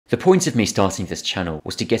The point of me starting this channel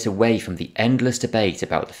was to get away from the endless debate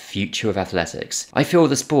about the future of athletics. I feel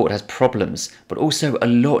the sport has problems, but also a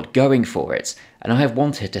lot going for it, and I have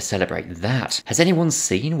wanted to celebrate that. Has anyone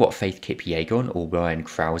seen what Faith Kipyegon or Ryan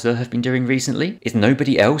Krauser have been doing recently? Is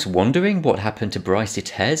nobody else wondering what happened to Bryce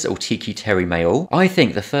Dittez or Tiki Terry Mayol? I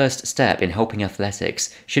think the first step in helping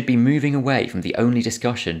athletics should be moving away from the only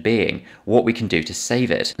discussion being what we can do to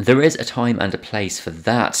save it. There is a time and a place for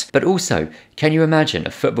that, but also, can you imagine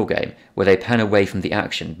a football game where they pan away from the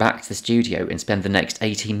action back to the studio and spend the next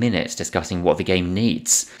 80 minutes discussing what the game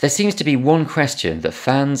needs? There seems to be one question that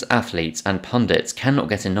fans, athletes and pundits cannot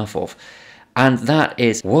get enough of, and that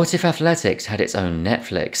is, what if athletics had its own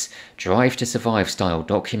Netflix Drive to Survive style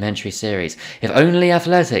documentary series? If only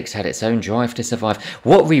athletics had its own Drive to Survive.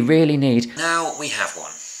 What we really need, now we have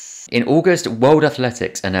one. In August, World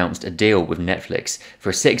Athletics announced a deal with Netflix for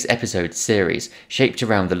a 6-episode series shaped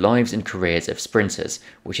around the lives and careers of sprinters,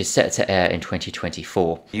 which is set to air in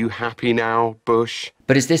 2024. You happy now, Bush?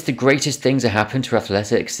 But is this the greatest thing to happen to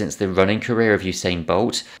athletics since the running career of Usain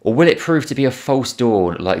Bolt? Or will it prove to be a false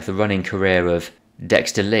dawn like the running career of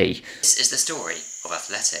Dexter Lee? This is the story of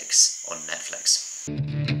athletics on Netflix.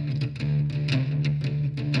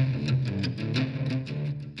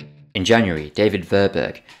 In January, David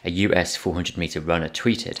Woodgett, a US 400-meter runner,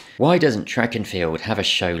 tweeted, "Why doesn't track and field have a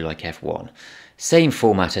show like F1? Same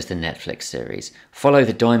format as the Netflix series. Follow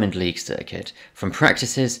the Diamond League circuit, from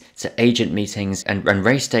practices to agent meetings and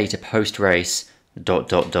race day to post-race...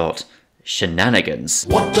 shenanigans."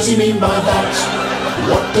 What does he mean by that?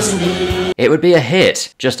 What does he mean? It would be a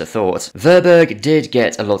hit, just a thought. Woodgett did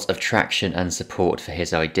get a lot of traction and support for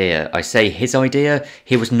his idea. I say his idea,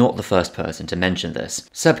 he was not the first person to mention this.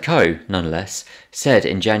 Seb Coe, nonetheless, said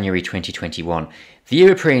in January 2021, "The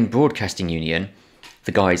European Broadcasting Union,"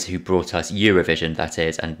 the guys who brought us Eurovision, that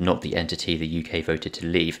is, and not the entity the UK voted to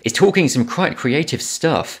leave, "is talking some quite creative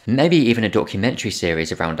stuff. Maybe even a documentary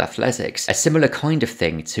series around athletics. A similar kind of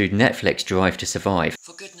thing to Netflix Drive to Survive.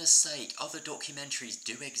 For goodness sake, other documentaries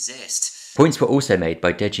do exist." Points were also made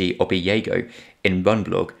by Deji Obiego in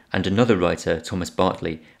Runblog and another writer, Thomas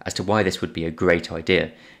Bartley, as to why this would be a great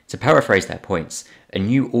idea. To paraphrase their points, a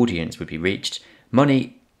new audience would be reached,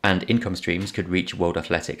 money and income streams could reach world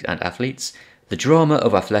athletics and athletes, the drama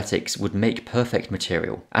of athletics would make perfect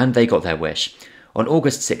material, and they got their wish. On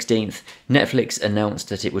August 16th, Netflix announced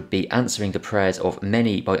that it would be answering the prayers of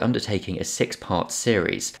many by undertaking a 6-part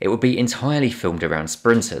series. It would be entirely filmed around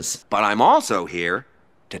sprinters. But I'm also here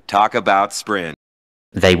to talk about sprint.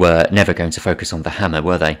 They were never going to focus on the hammer,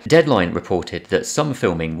 were they? Deadline reported that some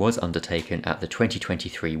filming was undertaken at the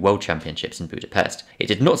 2023 World Championships in Budapest. It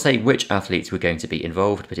did not say which athletes were going to be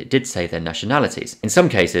involved, but it did say their nationalities. In some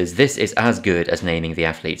cases, this is as good as naming the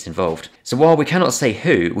athletes involved. So while we cannot say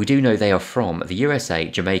who, we do know they are from the USA,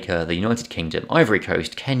 Jamaica, the United Kingdom, Ivory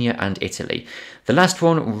Coast, Kenya and Italy. The last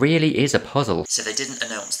one really is a puzzle. So they didn't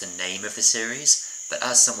announce the name of the series, but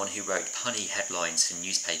as someone who wrote punny headlines for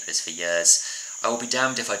newspapers for years, I will be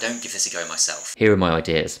damned if I don't give this a go myself. Here are my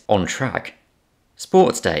ideas. On track.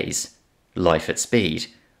 Sports days. Life at speed.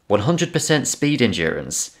 100% speed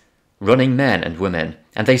endurance. Running men and women.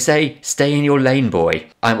 And they say, stay in your lane, boy.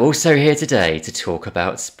 I'm also here today to talk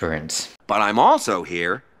about sprint. But I'm also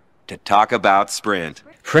here to talk about sprint.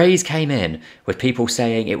 Praise came in, with people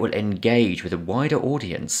saying it will engage with a wider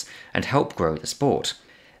audience and help grow the sport.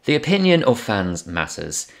 The opinion of fans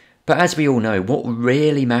matters. But as we all know, what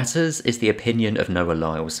really matters is the opinion of Noah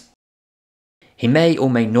Lyles. He may or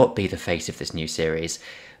may not be the face of this new series,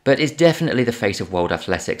 but is definitely the face of World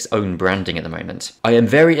Athletics' own branding at the moment. I am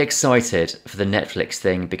very excited for the Netflix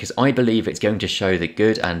thing because I believe it's going to show the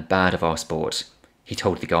good and bad of our sport. He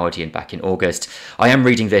told The Guardian back in August. I am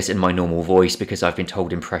reading this in my normal voice because I've been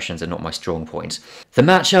told impressions are not my strong point. The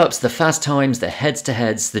matchups, the fast times, the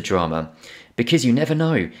heads-to-heads, the drama. Because you never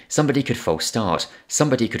know, somebody could false start,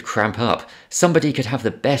 somebody could cramp up, somebody could have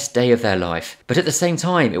the best day of their life. But at the same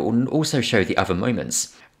time, it will also show the other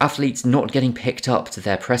moments. Athletes not getting picked up to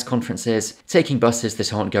their press conferences, taking buses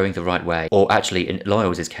that aren't going the right way, or actually in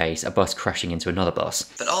Lyles' case, a bus crashing into another bus.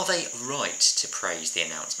 But are they right to praise the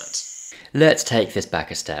announcement? Let's take this back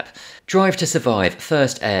a step. Drive to Survive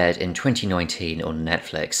first aired in 2019 on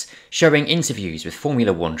Netflix, showing interviews with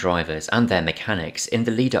Formula 1 drivers and their mechanics in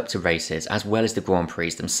the lead up to races as well as the Grand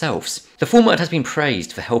Prix themselves. The format has been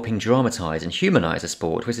praised for helping dramatise and humanise a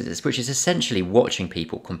sport which is essentially watching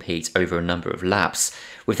people compete over a number of laps,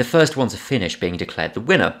 with the first one to finish being declared the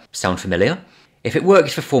winner. Sound familiar? If it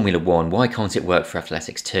worked for Formula 1, why can't it work for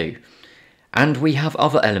athletics too? And we have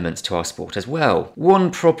other elements to our sport as well.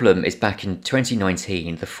 One problem is back in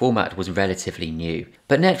 2019, the format was relatively new.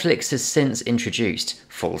 But Netflix has since introduced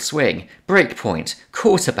Full Swing, Breakpoint,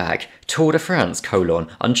 Quarterback, Tour de France,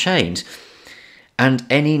 Unchained, and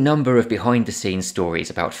any number of behind-the-scenes stories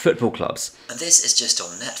about football clubs. And this is just on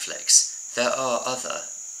Netflix. There are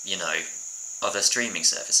other streaming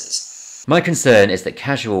services. My concern is that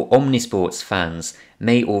casual omnisports fans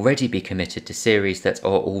may already be committed to series that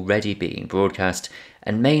are already being broadcast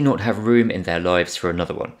and may not have room in their lives for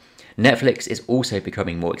another one. Netflix is also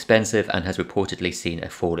becoming more expensive and has reportedly seen a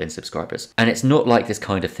fall in subscribers. And it's not like this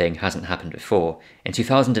kind of thing hasn't happened before. In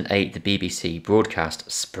 2008, the BBC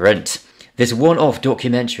broadcast Sprint. This one-off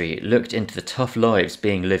documentary looked into the tough lives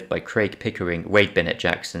being lived by Craig Pickering, Wade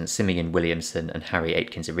Bennett-Jackson, Simeon Williamson and Harry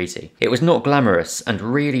Aitken-Zeriti. It was not glamorous and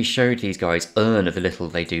really showed these guys earn the little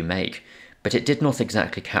they do make, but it did not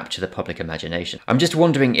exactly capture the public imagination. I'm just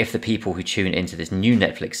wondering if the people who tune into this new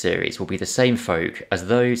Netflix series will be the same folk as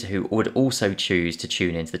those who would also choose to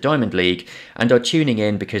tune into the Diamond League and are tuning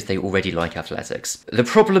in because they already like athletics. The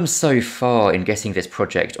problem so far in getting this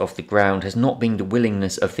project off the ground has not been the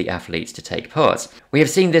willingness of the athletes to take part. We have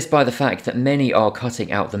seen this by the fact that many are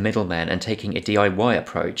cutting out the middlemen and taking a DIY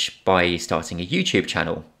approach by starting a YouTube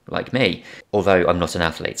channel, like me, although I'm not an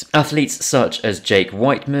athlete. Athletes such as Jake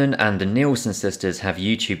Whiteman and the Nielsen sisters have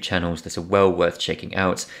YouTube channels that are well worth checking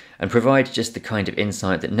out and provide just the kind of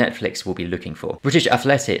insight that Netflix will be looking for. British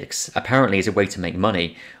Athletics, apparently as a way to make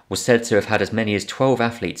money, was said to have had as many as 12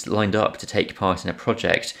 athletes lined up to take part in a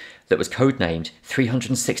project that was codenamed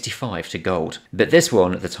 365 to Gold. But this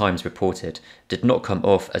one, the Times reported, did not come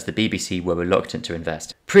off as the BBC were reluctant to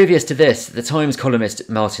invest. Previous to this, the Times columnist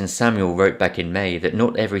Martin Samuel wrote back in May that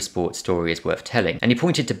not every sports story is worth telling, and he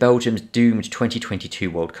pointed to Belgium's doomed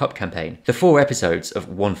 2022 World Cup campaign. The 4 episodes of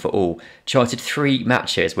One for All charted 3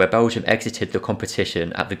 matches where Belgium exited the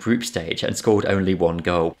competition at the group stage and scored only 1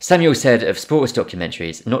 goal. Samuel said of sports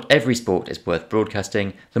documentaries, not every sport is worth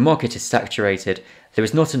broadcasting, the market is saturated, there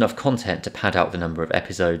is not enough content to pad out the number of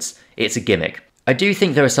episodes, it's a gimmick. I do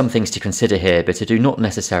think there are some things to consider here, but I do not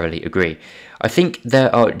necessarily agree. I think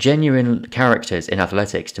there are genuine characters in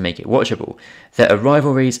athletics to make it watchable. There are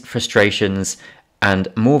rivalries, frustrations, and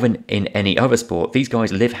more than in any other sport, these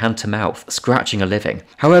guys live hand to mouth, scratching a living.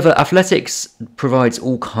 However, athletics provides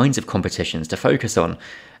all kinds of competitions to focus on,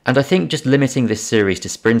 and I think just limiting this series to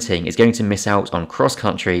sprinting is going to miss out on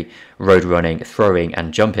cross-country, road running, throwing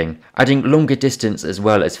and jumping. Adding longer distance as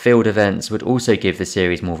well as field events would also give the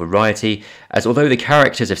series more variety, as although the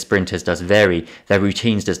characters of sprinters does vary, their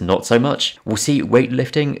routines does not so much. We'll see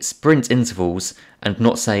weightlifting, sprint intervals, and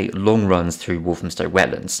not say long runs through Walthamstow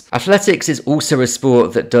wetlands. Athletics is also a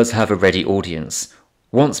sport that does have a ready audience,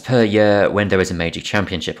 once per year when there is a major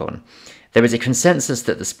championship on. There is a consensus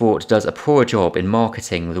that the sport does a poor job in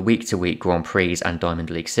marketing the week-to-week Grand Prix and Diamond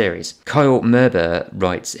League series. Kyle Merber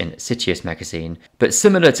writes in Citius magazine, but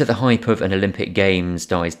similar to the hype of an Olympic Games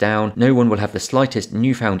dies down, no one will have the slightest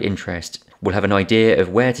newfound interest, will have an idea of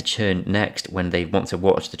where to turn next when they want to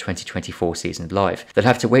watch the 2024 season live. They'll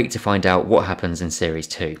have to wait to find out what happens in Series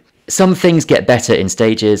 2. Some things get better in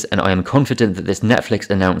stages, and I am confident that this Netflix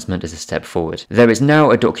announcement is a step forward. There is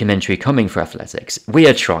now a documentary coming for athletics. We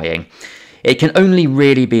are trying. It can only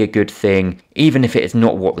really be a good thing, even if it is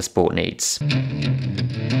not what the sport needs.